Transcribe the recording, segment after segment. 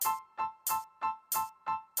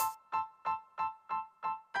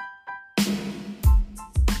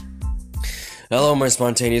Hello, my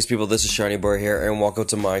spontaneous people. This is Shiny Boy here, and welcome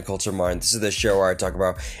to My Culture Mind. This is the show where I talk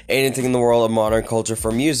about anything in the world of modern culture,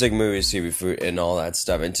 from music, movies, TV, food, and all that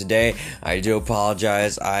stuff. And today, I do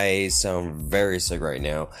apologize. I sound very sick right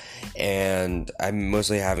now, and I'm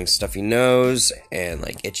mostly having stuffy nose and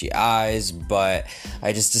like itchy eyes. But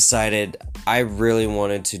I just decided I really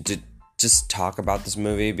wanted to just talk about this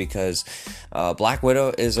movie because Black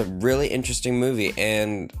Widow is a really interesting movie,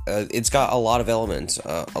 and it's got a lot of elements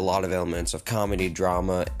of comedy,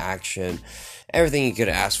 drama, action, everything you could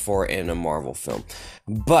ask for in a Marvel film.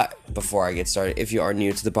 But before I get started, if you are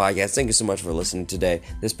new to the podcast, thank you so much for listening today.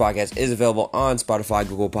 This podcast is available on Spotify,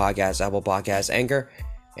 Google Podcasts, Apple Podcasts, Anchor,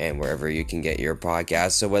 and wherever you can get your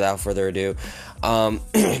podcasts. So without further ado,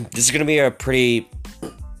 this is going to be a pretty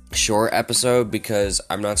short episode because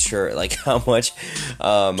I'm not sure like how much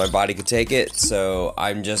my body could take it, so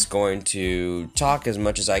I'm just going to talk as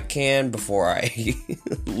much as I can before I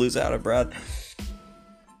lose out of breath.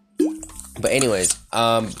 But anyways,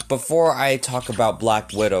 before I talk about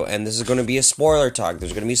Black Widow, and this is going to be a spoiler talk,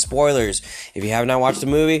 there's going to be spoilers. If you have not watched the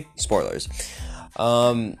movie, spoilers.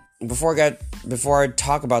 Before I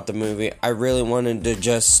talk about the movie, I really wanted to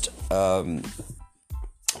just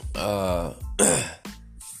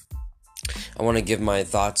I want to give my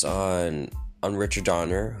thoughts on Richard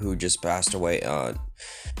Donner, who just passed away at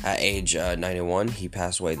age 91. He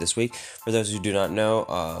passed away this week. For those who do not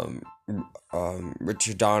know,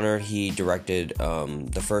 Richard Donner, he directed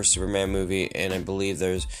the first Superman movie, and I believe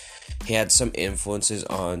he had some influences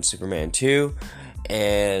on Superman 2,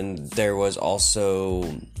 and there was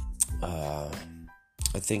also, I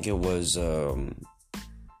think it was the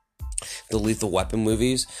Lethal Weapon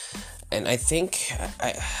movies. And I think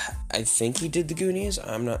he did the Goonies.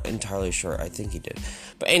 I'm not entirely sure. I think he did.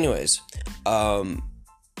 But anyways, the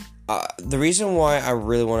reason why I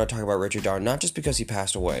really want to talk about Richard Donner, not just because he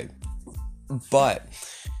passed away, but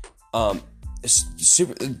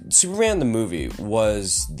Superman the movie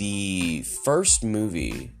was the first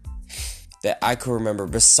movie that I could remember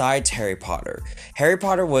besides Harry Potter. Harry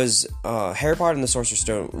Potter and the Sorcerer's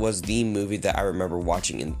Stone was the movie that I remember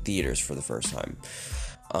watching in theaters for the first time.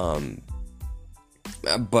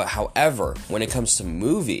 But however, when it comes to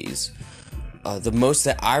movies, the most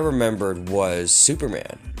that I remembered was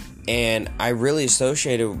Superman, and I really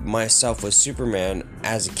associated myself with Superman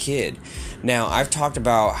as a kid. Now, I've talked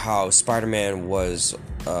about how Spider-Man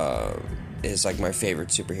is like my favorite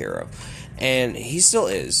superhero, and he still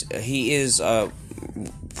is. He is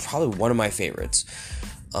probably one of my favorites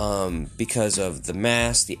because of the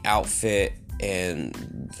mask, the outfit,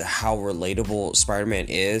 and how relatable Spider-Man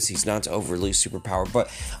is. He's not overly superpowered, but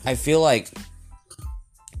I feel like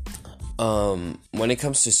when it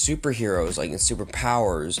comes to superheroes, like in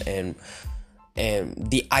superpowers and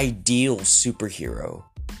the ideal superhero,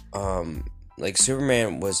 like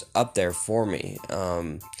Superman was up there for me,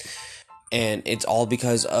 and it's all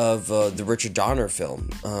because of the Richard Donner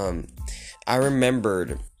film. I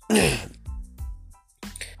remembered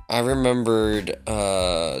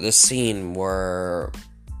the scene where,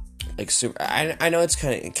 like, I know it's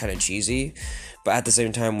kind of cheesy, but at the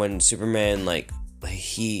same time, when Superman, like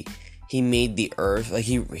he made the Earth, like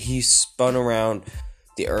he spun around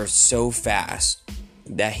the Earth so fast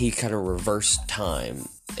that he kind of reversed time,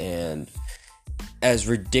 and as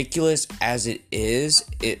ridiculous as it is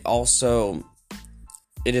also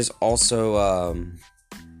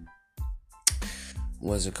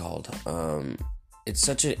what's it called? It's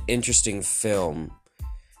such an interesting film.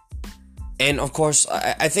 And of course,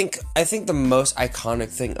 I think the most iconic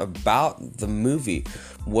thing about the movie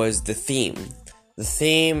was the theme.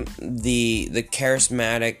 The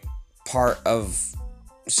charismatic part of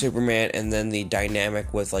Superman, and then the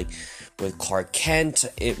dynamic with Clark Kent.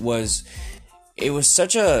 It was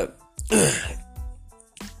such a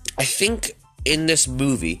I think in this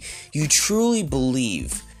movie you truly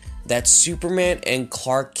believe that Superman and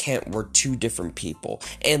Clark Kent were two different people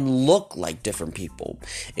and look like different people.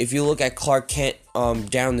 If you look at Clark Kent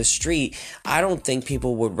down the street, I don't think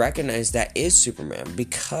people would recognize that is Superman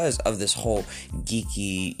because of this whole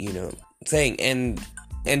geeky, thing. And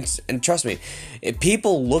trust me, if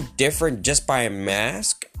people look different just by a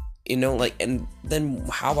mask, and then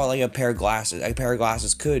how about like a pair of glasses? A pair of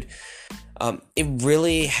glasses could, it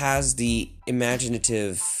really has the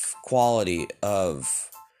imaginative quality of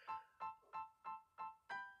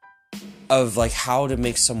like how to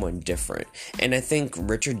make someone different. And I think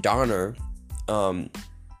Richard Donner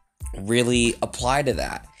really applied to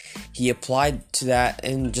that. He applied to that,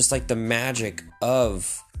 and just like the magic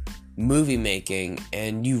of movie making,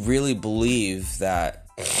 and you really believe that,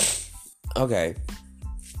 okay,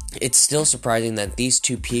 it's still surprising that these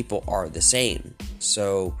two people are the same.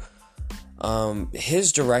 So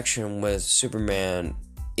his direction with Superman,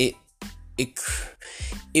 it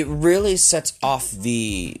really sets off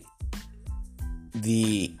the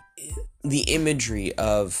imagery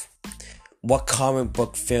of what comic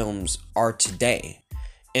book films are today.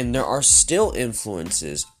 And there are still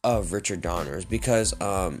influences of Richard Donner's because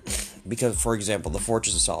for example, The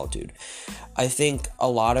Fortress of Solitude. I think a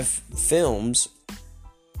lot of films,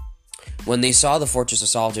 when they saw The Fortress of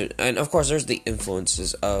Solitude, and of course there's the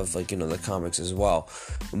influences of, like, the comics as well,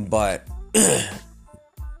 but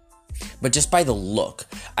just by the look,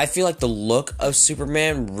 I feel like the look of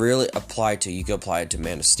Superman really applied to, you could apply it to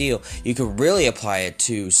Man of Steel, you could really apply it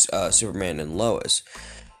to Superman and Lois.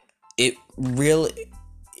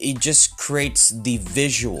 It just creates the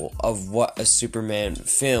visual of what a Superman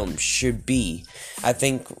film should be. I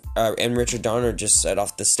think, and Richard Donner just set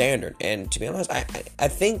off the standard. And to be honest, I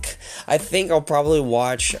think I'll probably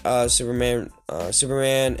watch Superman,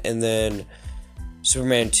 and then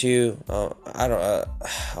Superman 2.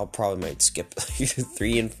 I'll probably might skip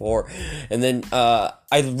 3 and 4, and then I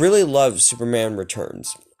really love Superman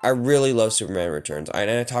Returns. I really love Superman Returns. And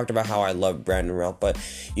I talked about how I love Brandon Routh, but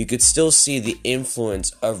you could still see the influence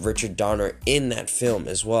of Richard Donner in that film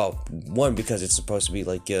as well. One, because it's supposed to be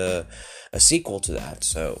like a sequel to that.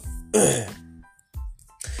 So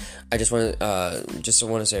I just want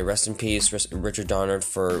to say rest in peace, Richard Donner,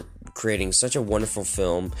 for creating such a wonderful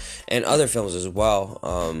film, and other films as well.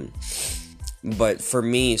 But for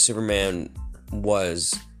me, Superman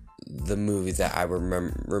was the movie that I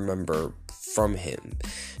remember from him.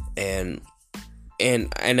 And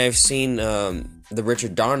I've seen the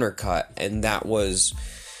Richard Donner cut, and that was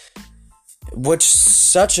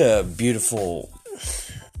such a beautiful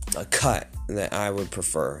cut that I would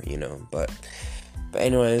prefer, but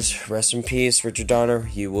anyways, rest in peace, Richard Donner.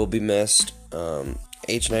 You will be missed.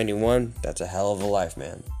 H91, that's a hell of a life,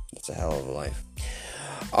 man. That's a hell of a life.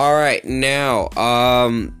 All right, now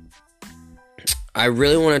I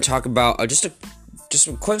really want to talk about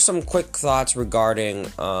some quick thoughts regarding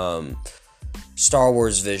Star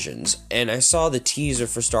Wars Visions. And I saw the teaser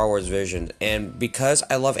for Star Wars Visions, and because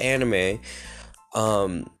I love anime,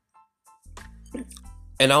 and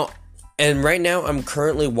right now I'm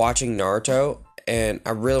currently watching Naruto, and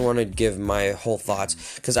I really want to give my whole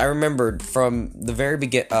thoughts, because I remembered from the very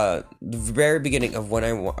beginning of when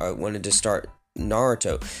I wanted to start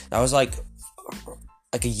Naruto. That was like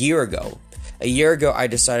a year ago. A year ago, I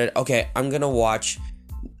decided, okay, I'm gonna watch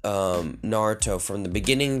Naruto from the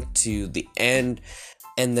beginning to the end,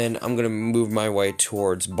 and then I'm gonna move my way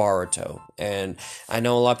towards Boruto. And I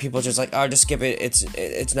know a lot of people are just like, oh, just skip it.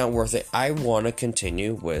 It's not worth it. I want to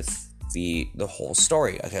continue with the whole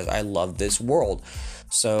story because I love this world.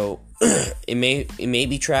 So it may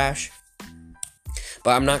be trash,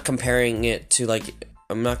 but I'm not comparing it to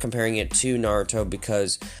Naruto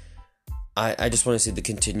because I just want to see the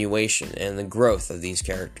continuation and the growth of these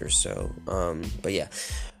characters. So, but yeah.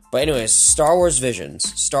 But anyways, Star Wars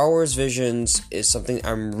Visions. Star Wars Visions is something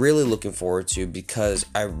I'm really looking forward to because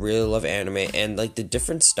I really love anime and, like, the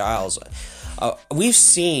different styles. We've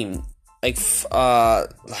seen, like, I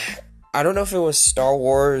don't know if it was Star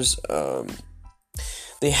Wars,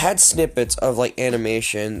 they had snippets of, like,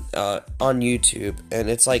 animation on YouTube, and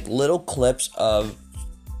it's like little clips of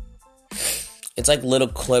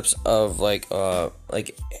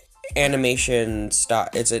animation style.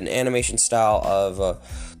 It's an animation style of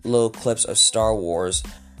little clips of Star Wars.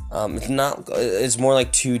 It's more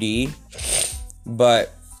like 2D,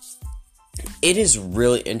 but it is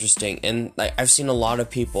really interesting. And, like, I've seen a lot of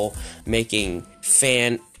people making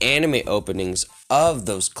fan anime openings of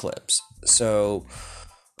those clips. So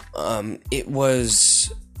it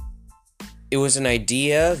was an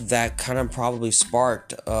idea that kind of probably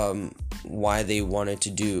sparked why they wanted to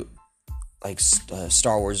do, like,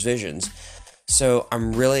 Star Wars Visions. So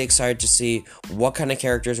I'm really excited to see what kind of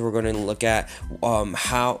characters we're going to look at.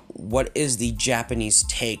 What is the Japanese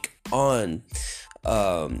take on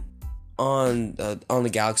the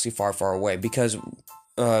galaxy far, far away? Because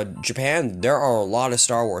Japan, there are a lot of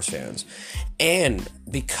Star Wars fans, and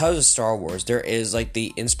because of Star Wars, there is, like,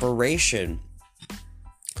 the inspiration.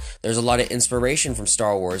 There's a lot of inspiration from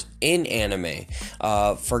Star Wars in anime.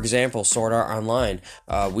 For example, Sword Art Online.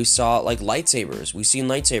 We saw, like, lightsabers. We've seen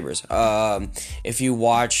lightsabers. If you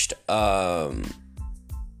watched,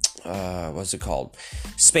 what's it called?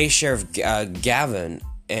 Space Sheriff Gavin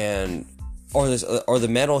or the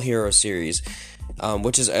Metal Hero series,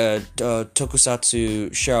 which is a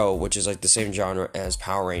tokusatsu show, which is, like, the same genre as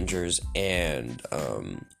Power Rangers and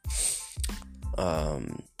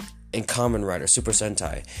and Kamen Rider, Super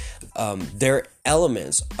Sentai, they're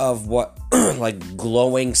elements of what like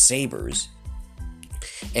glowing sabers.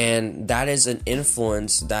 And that is an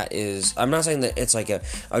influence that is, I'm not saying that it's like a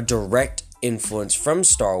direct influence from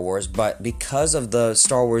Star Wars, but because of the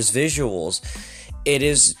Star Wars visuals, it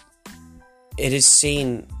is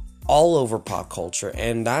seen all over pop culture,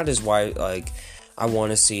 and that is why like I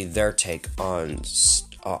want to see their take on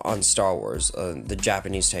Star Wars, the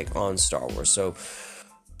Japanese take on Star Wars. So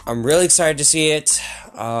I'm really excited to see it.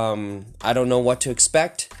 I don't know what to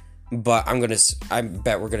expect, but I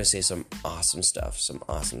bet we're gonna see some awesome stuff.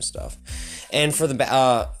 And for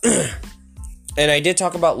the and I did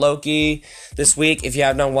talk about Loki this week. If you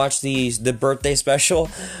have not watched the birthday special,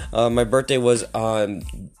 my birthday was on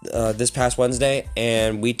this past Wednesday,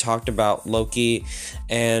 and we talked about Loki,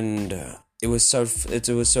 and it was so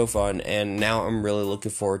fun. And now I'm really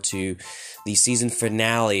looking forward to the season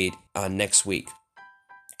finale next week.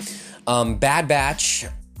 Bad Batch.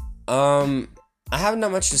 I have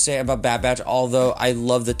not much to say about Bad Batch, although I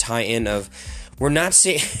love the tie-in of we're not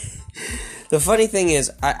seeing. The funny thing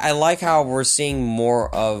is, I like how we're seeing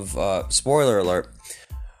more of, spoiler alert,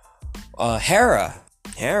 Hera.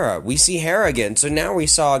 We see Hera again. So now we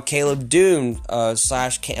saw Caleb Dune,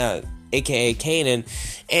 aka Kanan,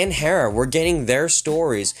 and Hera. We're getting their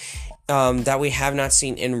stories that we have not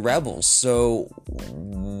seen in Rebels. So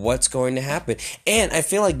what's going to happen? And I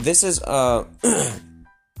feel like this is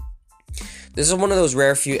this is one of those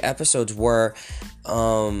rare few episodes where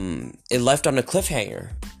it left on a cliffhanger.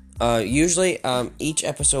 Usually, each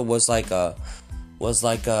episode was like a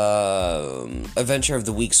adventure of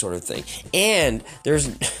the week sort of thing, and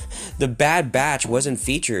there's the Bad Batch wasn't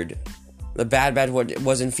featured. The Bad Batch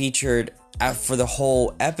wasn't featured for the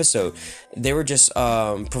whole episode. They were just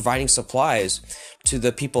providing supplies to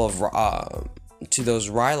the people of to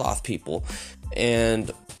those Ryloth people,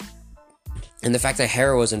 and the fact that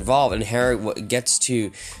Hera was involved and Hera gets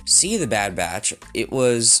to see the Bad Batch, it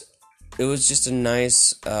was just a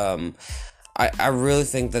nice. I really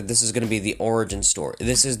think that this is going to be the origin story.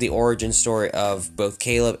 This is the origin story of both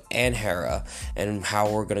Caleb and Hera, and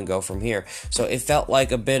how we're going to go from here. So it felt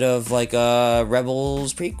like a bit of like a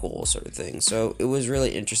Rebels prequel sort of thing. So it was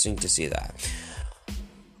really interesting to see that.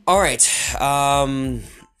 All right,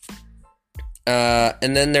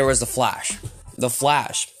 and then there was the Flash. The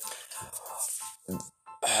Flash.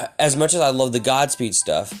 As much as I love the Godspeed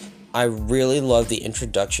stuff, I really love the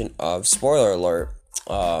introduction of, spoiler alert,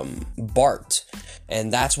 Bart.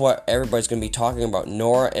 And that's what everybody's going to be talking about.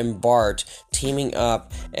 Nora and Bart teaming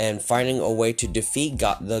up and finding a way to defeat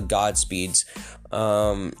the Godspeeds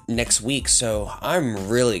next week. So I'm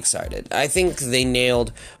really excited. I think they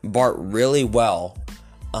nailed Bart really well.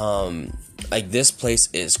 Like, this place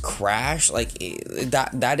is crash. Like,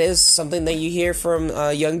 that is something that you hear from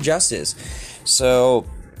Young Justice. So,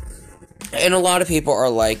 and a lot of people are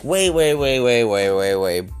like, wait.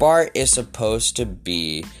 Bart is supposed to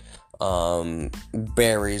be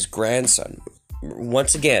Barry's grandson.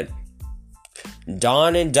 Once again,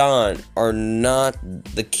 Don and Don are not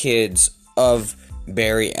the kids of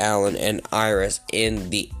Barry Allen and Iris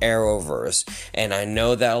in the Arrowverse. And I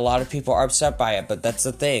know that a lot of people are upset by it, but that's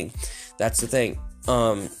the thing.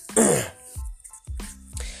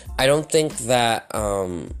 I don't think that,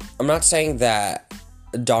 I'm not saying that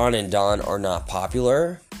Don and Don are not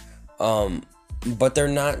popular, but they're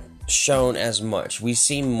not shown as much. We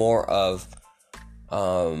see more of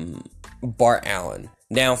Bart Allen.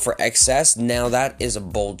 Now for XS, now that is a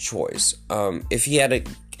bold choice. If we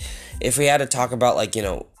had to talk about, like, you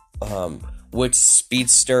know, which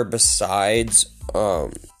speedster besides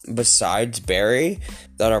Barry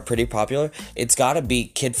that are pretty popular, it's got to be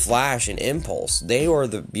Kid Flash and Impulse. They were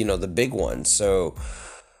the big ones. So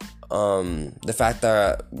the fact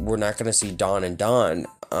that we're not going to see Don and Don,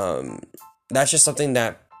 that's just something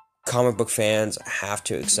that comic book fans have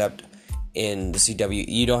to accept in the CW.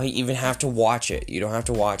 You don't even have to watch it.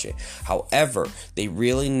 However, they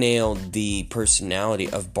really nailed the personality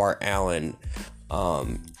of Bart Allen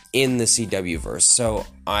in the CW verse. So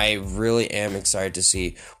I really am excited to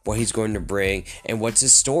see what he's going to bring and what's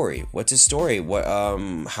his story. What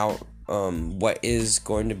is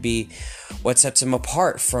going to be, what sets him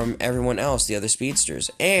apart from everyone else, the other speedsters.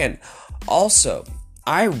 And also,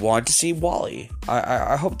 I want to see Wally.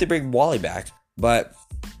 I hope they bring Wally back, but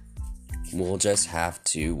we'll just have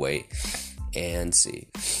to wait and see.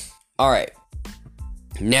 Alright,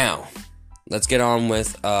 now let's get on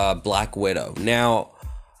with Black Widow. Now,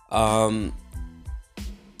 I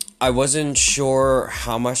wasn't sure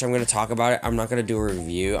how much I'm going to talk about it. I'm not going to do a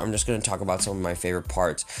review. I'm just going to talk about some of my favorite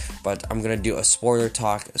parts. But I'm going to do a spoiler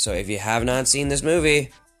talk. So if you have not seen this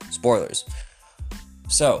movie, Spoilers.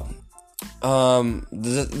 So,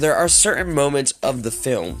 there are certain moments of the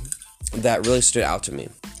film that really stood out to me.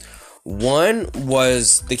 One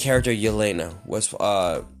was the character Yelena, was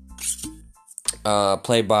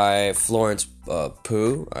played by Florence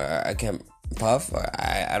Pugh. I can't Puff.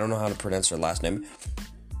 I don't know how to pronounce her last name,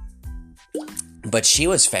 but she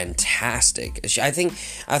was fantastic. I think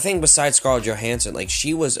besides Scarlett Johansson, like,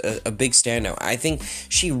 she was a big standout. I think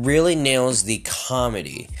she really nails the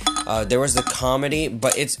comedy. There was the comedy,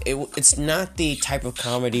 but it's not the type of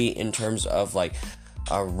comedy in terms of like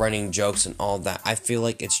running jokes and all that. I feel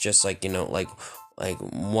like it's just like, like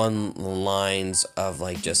one lines of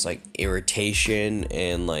like just like irritation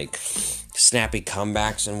and like snappy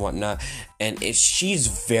comebacks and whatnot, and she's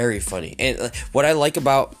very funny. And what I like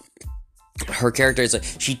about her character is like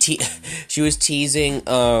she was teasing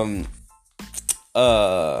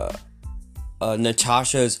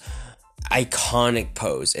Natasha's iconic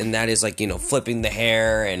pose, and that is like, flipping the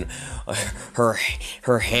hair and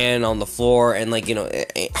her hand on the floor and like,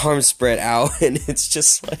 arms spread out, and it's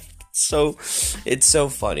just like it's so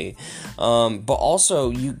funny. But also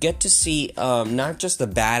you get to see not just the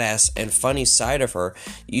badass and funny side of her.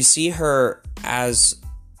 You see her as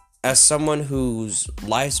someone whose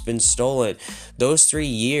life's been stolen. Those 3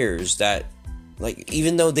 years that, like,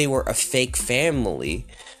 even though they were a fake family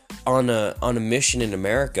on a mission in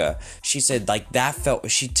America, she said like that felt.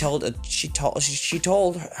 She told her,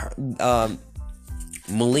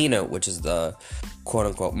 Melina, which is the quote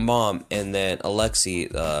unquote mom, and then Alexei,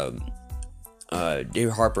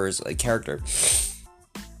 David Harper's character.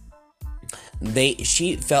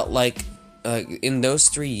 She felt like in those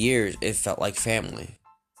 3 years it felt like family,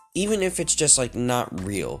 even if it's just like not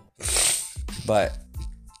real, but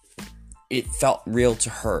it felt real to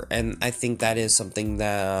her. And I think that is something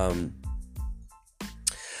that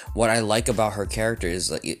what I like about her character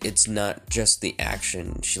is like it's not just the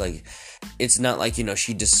action. It's not like,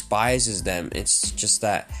 she despises them. It's just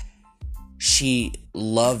that she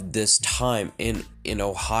loved this time in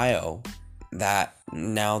Ohio, that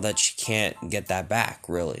now that she can't get that back,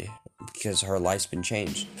 really, because her life's been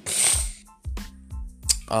changed.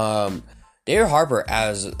 David Harper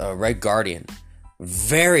as Red Guardian,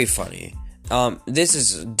 very funny. This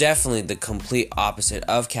is definitely the complete opposite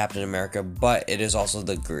of Captain America, but it is also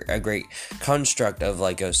a great construct of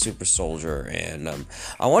like a super soldier, and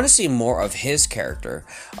I want to see more of his character,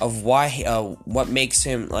 of why what makes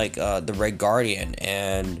him like the Red Guardian,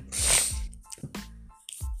 and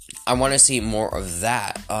I want to see more of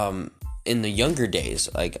that in the younger days.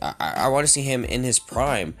 Like I want to see him in his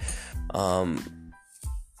prime.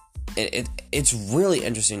 It's really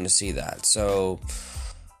interesting to see that. So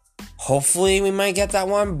hopefully we might get that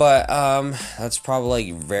one, but that's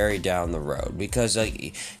probably like very down the road, because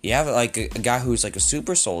like you have like a guy who's like a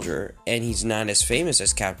super soldier and he's not as famous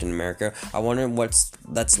as Captain America. I wonder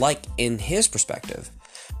that's like in his perspective.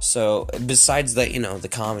 So besides the the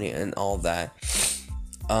comedy and all that,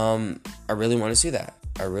 I really want to see that.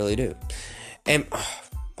 I really do. And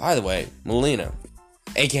by the way, Melina,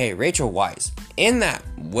 aka Rachel Weisz, in that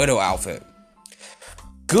widow outfit,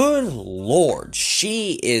 good lord,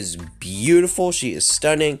 she is beautiful. She is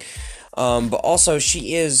stunning. But also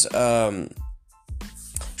she is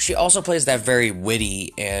she also plays that very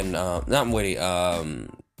witty and not witty,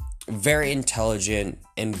 very intelligent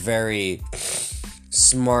and very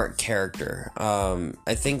smart character.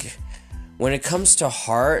 I think when it comes to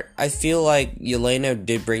heart, I feel like Yelena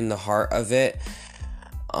did bring the heart of it,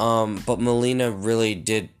 but Melina really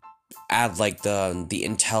did add like the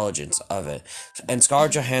intelligence of it, and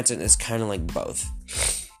Scarlett Johansson is kind of like both.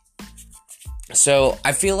 So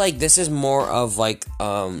I feel like this is more of like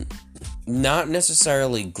not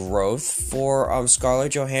necessarily growth for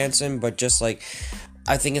Scarlett Johansson, but just like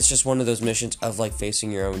I think it's just one of those missions of like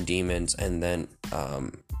facing your own demons, and then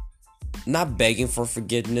not begging for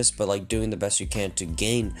forgiveness, but like doing the best you can to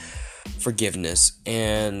gain forgiveness.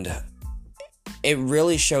 And it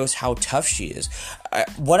really shows how tough she is.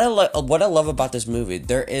 What I love about this movie,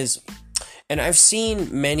 there is, and I've seen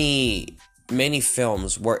many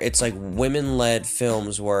films where it's like women-led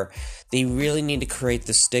films where they really need to create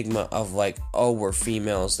the stigma of like, oh, we're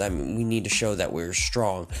females, that we need to show that we're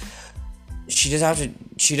strong. She doesn't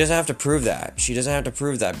have to prove that. She doesn't have to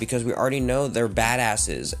prove that, because we already know they're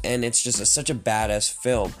badasses, and it's just such a badass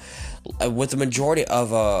film with the majority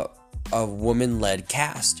of a woman-led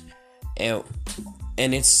cast. And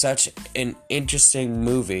it's such an interesting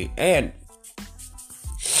movie. And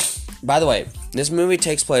by the way, this movie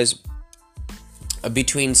takes place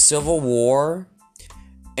between Civil War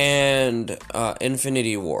and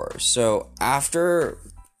Infinity War. So after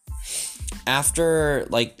after,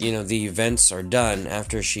 like, the events are done,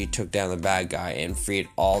 after she took down the bad guy and freed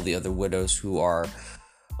all the other widows who are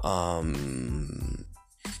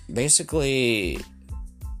basically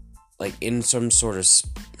like in some sort of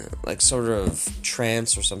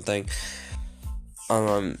trance or something,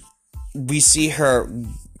 we see her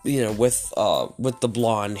with the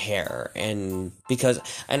blonde hair, and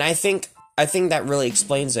I think that really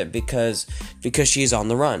explains it, because she's on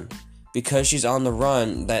the run. Because she's on the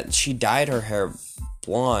run, that she dyed her hair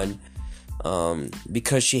blonde,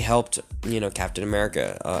 because she helped, Captain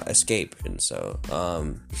America escape. And so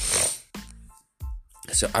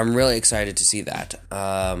I'm really excited to see that.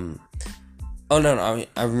 I'm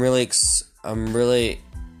really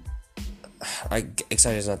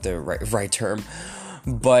excited is not the right term,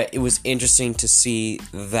 but it was interesting to see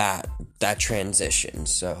that transition.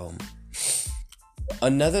 So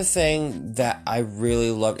another thing that I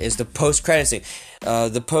really loved is the post-credit scene.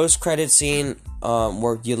 The post-credit scene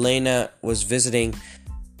where Yelena was visiting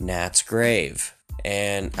Nat's grave.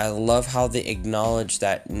 And I love how they acknowledge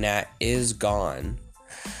that Nat is gone.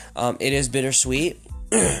 It is bittersweet.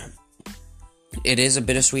 It is a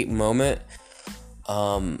bittersweet moment.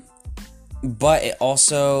 But it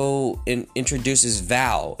also introduces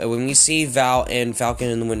Val. And when we see Val in Falcon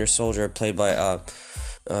and the Winter Soldier, played by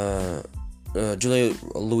Julia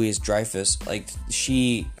Louis-Dreyfus,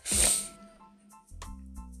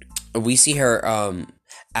 we see her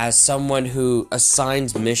as someone who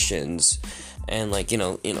assigns missions and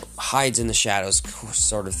hides in the shadows,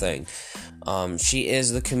 sort of thing. She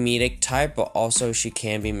is the comedic type, but also she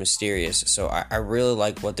can be mysterious. So I really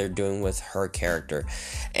like what they're doing with her character,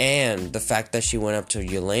 and the fact that she went up to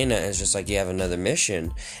Yelena is just like, you have another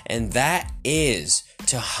mission, and that is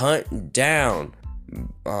to hunt down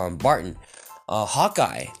Barton,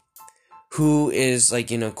 Hawkeye, who is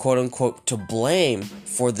quote unquote to blame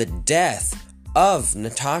for the death of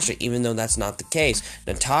Natasha, even though that's not the case.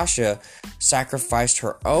 Natasha sacrificed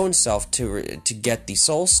her own self to get the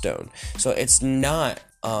Soul Stone, so it's not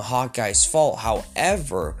Hawkeye's fault.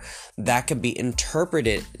 However, that could be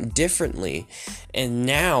interpreted differently, and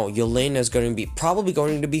now Yelena is probably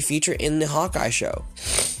going to be featured in the Hawkeye show.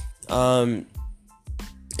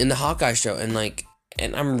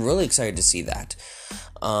 And I'm really excited to see that.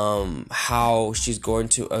 How she's going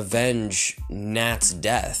to avenge Nat's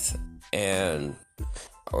death,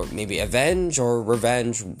 or maybe avenge or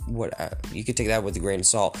revenge. You could take that with a grain of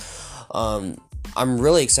salt. I'm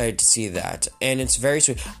really excited to see that, and it's very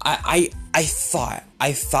sweet. I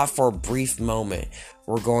thought for a brief moment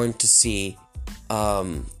we're going to see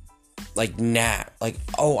Nat,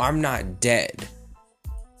 oh, I'm not dead,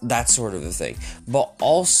 that sort of a thing. But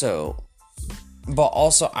also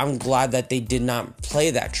I'm glad that they did not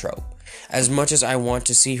play that trope. As much as I want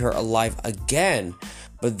to see her alive again,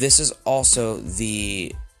 but this is also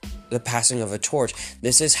the passing of a torch.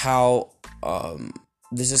 This is how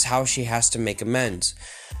she has to make amends.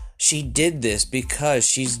 She did this because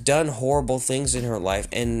she's done horrible things in her life,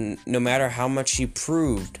 and no matter how much she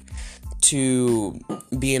proved to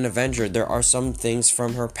be an Avenger, there are some things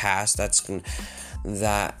from her past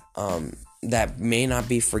that may not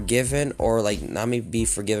be forgiven, or not may be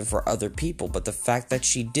forgiven for other people. But the fact that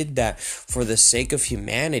she did that for the sake of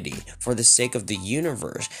humanity, for the sake of the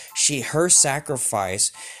universe, her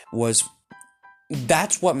sacrifice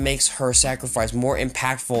that's what makes her sacrifice more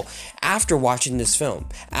impactful. After watching this film,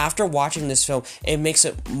 it makes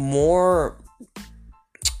it more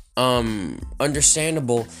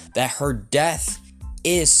understandable that her death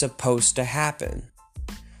is supposed to happen.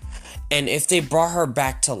 And if they brought her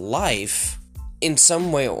back to life in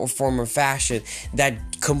some way or form or fashion,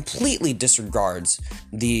 that completely disregards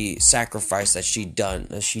the sacrifice that she done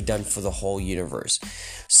for the whole universe.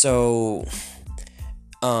 So,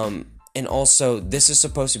 and also this is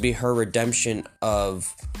supposed to be her redemption even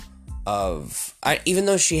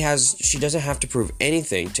though she doesn't have to prove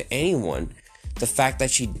anything to anyone. The fact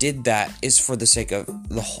that she did that is for the sake of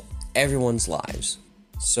everyone's lives.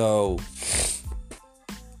 So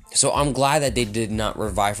I'm glad that they did not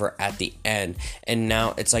revive her at the end, and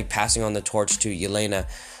now it's passing on the torch to Yelena.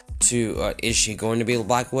 Is she going to be the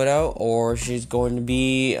Black Widow, or she's going to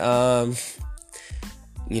be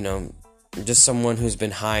just someone who's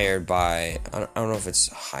been hired by, I don't know if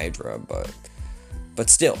it's Hydra, but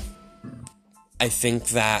still, I think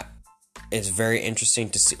that it's very interesting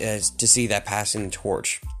to see that passing the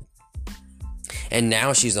torch. And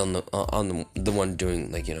now she's on the one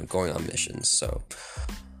doing going on missions. So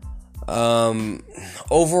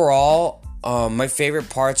overall, my favorite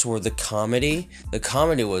parts were the comedy. The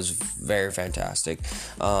comedy was very fantastic,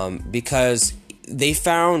 because they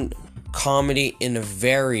found comedy in a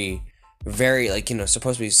very very, like,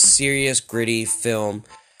 supposed to be serious, gritty film,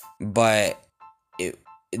 but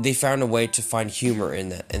they found a way to find humor in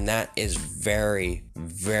that, and that is very,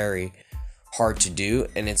 very hard to do,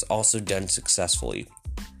 and it's also done successfully.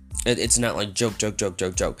 It's not like joke.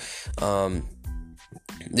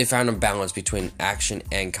 They found a balance between action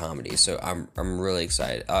and comedy, so I'm really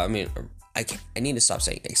excited. I need to stop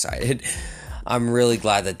saying excited. I'm really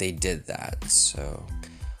glad that they did that. So,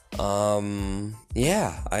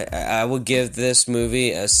 yeah, I would give this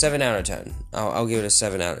movie a 7 out of 10. I'll give it a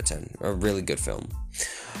 7 out of 10. A really good film.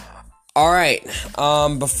 Alright,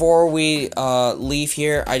 before we leave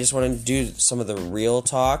here, I just want to do some of the real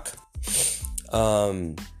talk.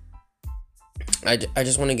 I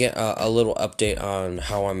just want to get a little update on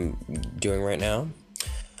how I'm doing right now.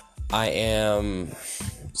 I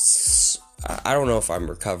don't know if I'm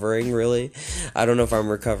recovering, really. I don't know if I'm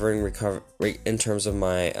recovering in terms of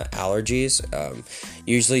my allergies.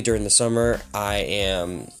 Usually during the summer, I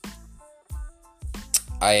am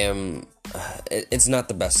it's not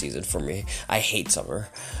the best season for me. I hate summer.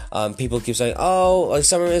 People keep saying, "Oh,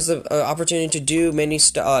 summer is the opportunity to do many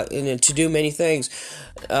things."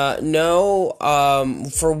 No.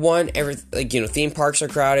 For one, theme parks are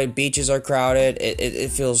crowded, beaches are crowded.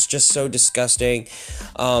 It feels just so disgusting.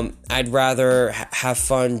 I'd rather have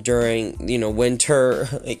fun during winter.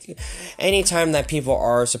 Like, anytime that people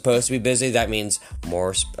are supposed to be busy, that means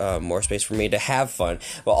more space for me to have fun.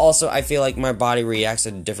 But also, I feel like my body reacts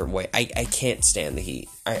in a different way. I can't stand the heat.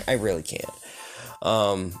 I really can't.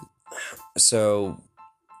 So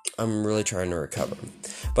I'm really trying to recover.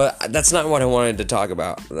 But that's not what I wanted to talk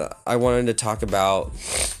about. I wanted to talk about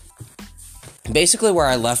basically where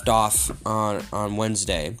I left off on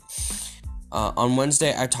Wednesday. On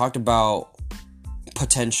Wednesday, I talked about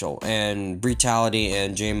potential and brutality,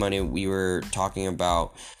 and J Money. We were talking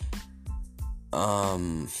about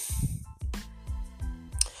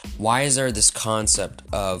why is there this concept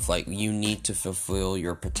of like you need to fulfill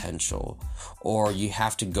your potential, or you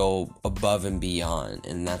have to go above and beyond,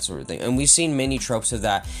 and that sort of thing. And we've seen many tropes of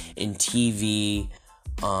that in TV,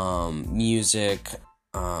 music.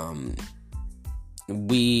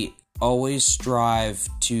 We always strive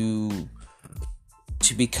to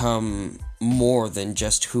become more than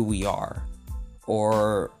just who we are,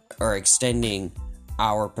 or extending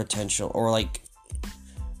our potential, or like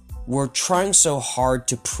we're trying so hard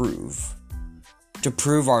to prove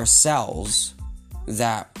ourselves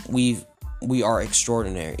that we are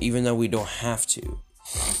extraordinary, even though we don't have to.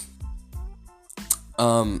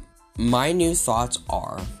 My new thoughts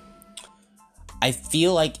are, I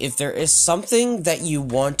feel like if there is something that you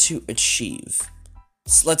want to achieve,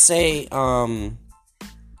 let's say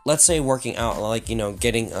working out, like,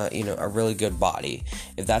 getting a really good body.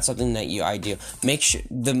 If that's something that you ideal, make sure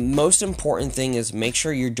the most important thing is make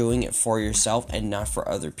sure you're doing it for yourself and not for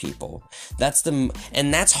other people.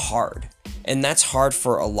 And that's hard. And that's hard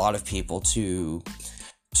for a lot of people to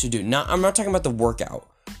do. Now, I'm not talking about the workout,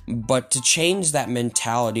 but to change that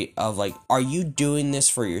mentality of like, are you doing this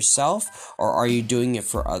for yourself or are you doing it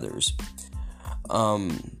for others?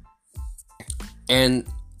 And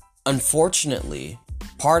unfortunately,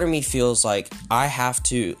 part of me feels like I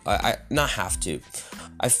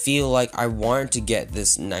feel like I wanted to get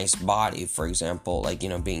this nice body, for example, like,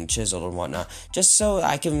 being chiseled and whatnot, just so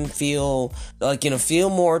I can feel like, feel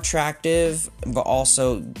more attractive, but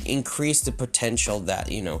also increase the potential that,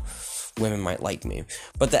 women might like me.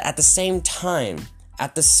 But at the same time,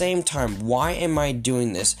 why am I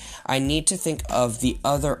doing this? I need to think of the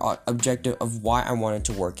other objective of why I wanted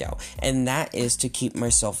to work out, and that is to keep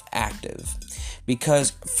myself active.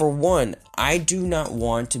 Because, for one, I do not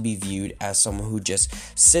want to be viewed as someone who just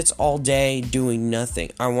sits all day doing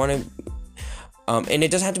nothing. I want to, and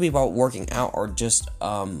it doesn't have to be about working out or just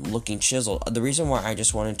looking chiseled. The reason why I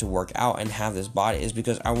just wanted to work out and have this body is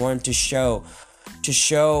because I wanted to show,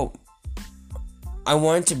 I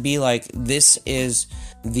wanted to be like, this is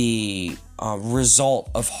the result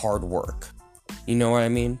of hard work. You know what I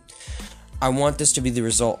mean? I want this to be the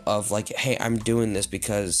result of like, hey, I'm doing this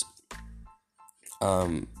because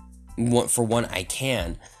for one, I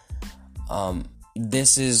can.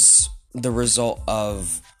 This is the result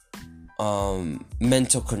of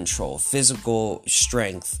mental control, physical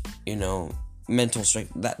strength, mental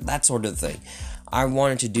strength, that sort of thing. I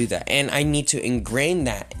wanted to do that, and I need to ingrain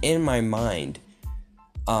that in my mind,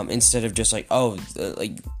 instead of just like,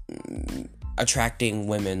 attracting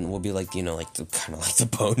women will be like, like the kind of like the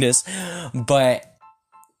bonus, but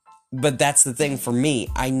that's the thing for me.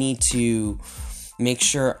 I need to make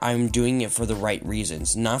sure I'm doing it for the right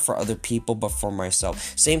reasons, not for other people, but for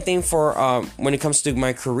myself. Same thing for when it comes to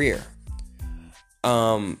my career.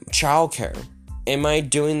 childcare. Am I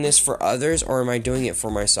doing this for others or am I doing it for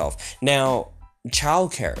myself? Now,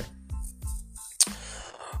 childcare.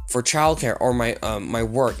 For childcare or my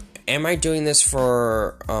work, am I doing this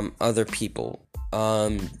for other people?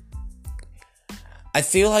 I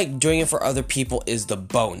feel like doing it for other people is the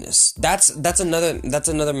bonus. That's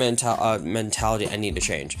another mentality I need to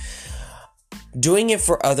change. Doing it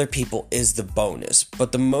for other people is the bonus,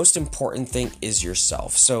 but the most important thing is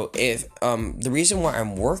yourself. So if the reason why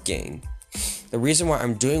I'm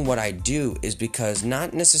doing what I do is because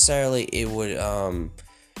not necessarily it would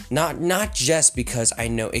not just because I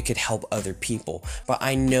know it could help other people, but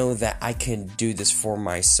I know that I can do this for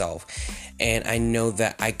myself, and I know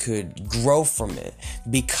that I could grow from it,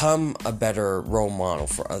 become a better role model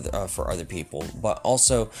for other people, but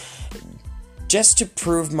also just to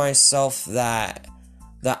prove myself that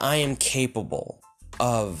I am capable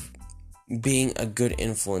of being a good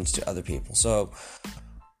influence to other people. So,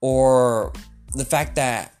 or the fact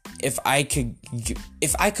that if I could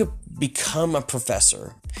become a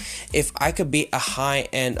professor, if I could be a high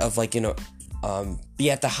end of be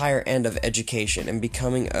at the higher end of education and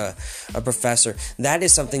becoming a professor, that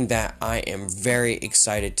is something that I am very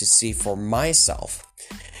excited to see for myself,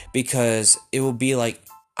 because it will be like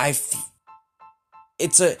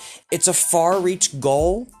it's a far-reach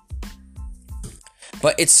goal,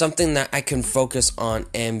 but it's something that I can focus on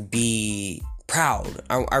and be proud.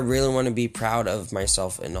 I really want to be proud of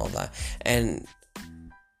myself and all that. And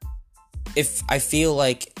if I feel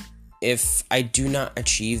like if I do not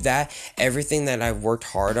achieve that, everything that I've worked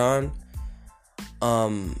hard on,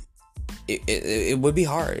 it would be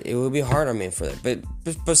hard. It would be hard on me for that. But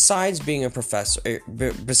besides being a professor,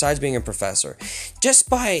 just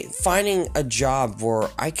by finding a job where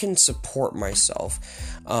I can support myself,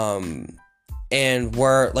 and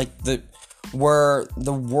where the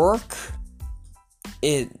work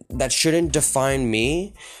that shouldn't define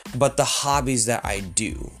me, but the hobbies that I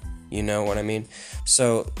do. You know what I mean?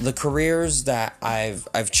 So the careers that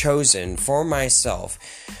I've chosen for myself,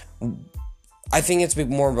 I think it's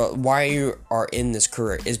more about why you are in this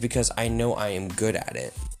career is because I know I am good at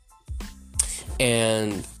it.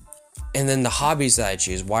 And then the hobbies that I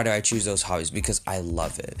choose, why do I choose those hobbies? Because I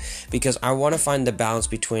love it. Because I want to find the balance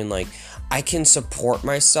between I can support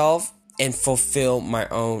myself and fulfill my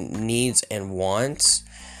own needs and wants.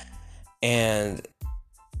 And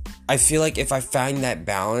I feel like if I find that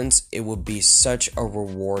balance, it would be such a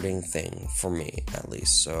rewarding thing for me, at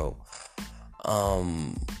least. So,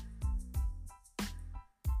 I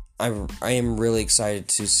am really excited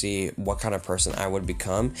to see what kind of person I would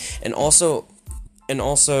become, and also,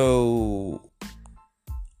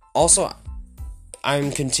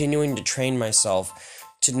 I'm continuing to train myself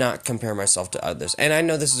to not compare myself to others. And I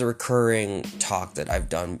know this is a recurring talk that I've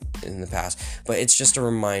done in the past, but it's just a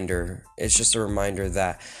reminder. It's just a reminder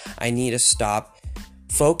that I need to stop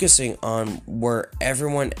focusing on where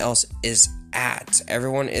everyone else is at.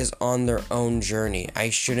 Everyone is on their own journey.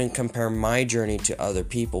 I shouldn't compare my journey to other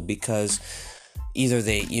people because either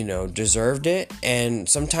they, deserved it. And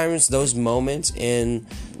sometimes those moments in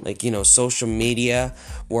social media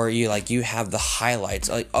where you have the highlights,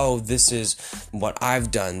 oh, this is what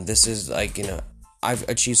I've done. This is I've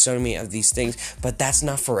achieved so many of these things, but that's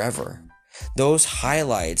not forever. Those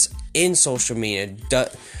highlights in social media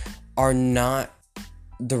are not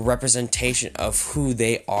the representation of who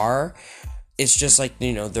they are. It's just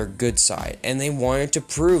their good side, and they wanted to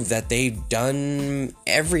prove that they've done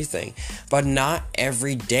everything, but not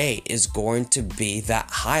every day is going to be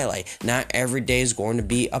that highlight. Not every day is going to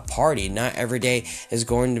be a party. Not every day is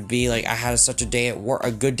going to be I had such a day at work,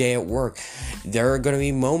 a good day at work. There are going to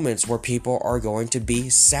be moments where people are going to be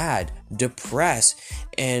sad, depressed,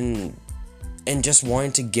 and just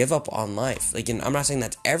wanting to give up on life. I'm not saying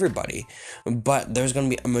that's everybody, but there's going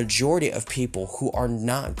to be a majority of people who are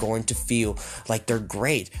not going to feel like they're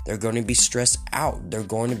great. They're going to be stressed out. They're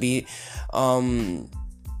going to be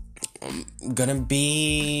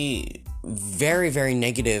very, very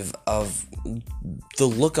negative of the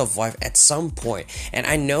look of life at some point. And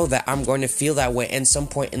I know that I'm going to feel that way at some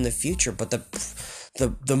point in the future, but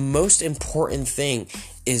the most important thing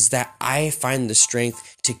is that I find the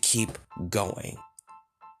strength to keep going.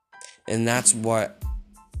 And that's what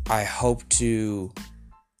I hope to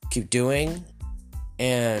keep doing.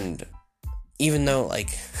 And even though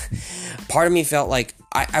part of me felt like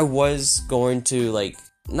I was going to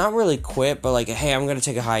not really quit, but hey, I'm going to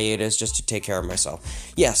take a hiatus just to take care of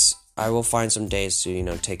myself. Yes, I will find some days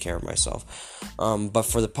to take care of myself. But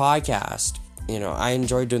for the podcast, I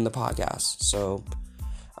enjoyed doing the podcast. So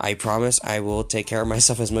I promise I will take care of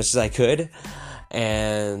myself as much as I could.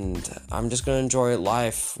 and I'm just gonna enjoy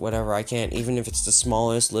life, whatever I can, even if it's the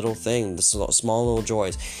smallest little thing, the small little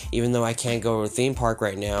joys. Even though I can't go to a theme park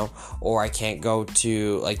right now, or I can't go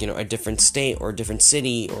to, like, a different state or a different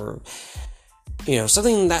city, or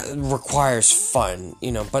something that requires fun,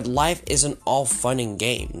 but life isn't all fun and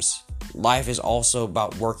games. Life is also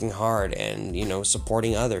about working hard and,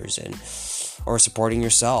 supporting others, or supporting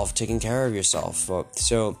yourself, taking care of yourself.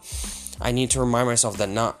 So I need to remind myself that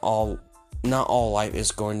not all life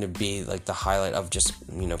is going to be like the highlight of just,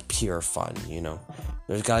 pure fun.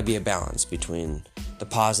 There's got to be a balance between the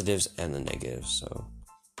positives and the negatives. So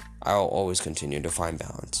I'll always continue to find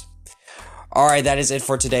balance. Alright, that is it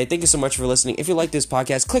for today. Thank you so much for listening. If you like this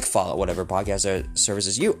podcast, click follow whatever podcast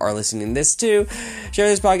services you are listening this to. Share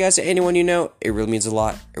this podcast to anyone you know. It really means a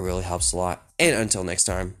lot. It really helps a lot. And until next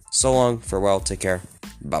time, so long, farewell, take care,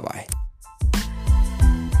 bye-bye.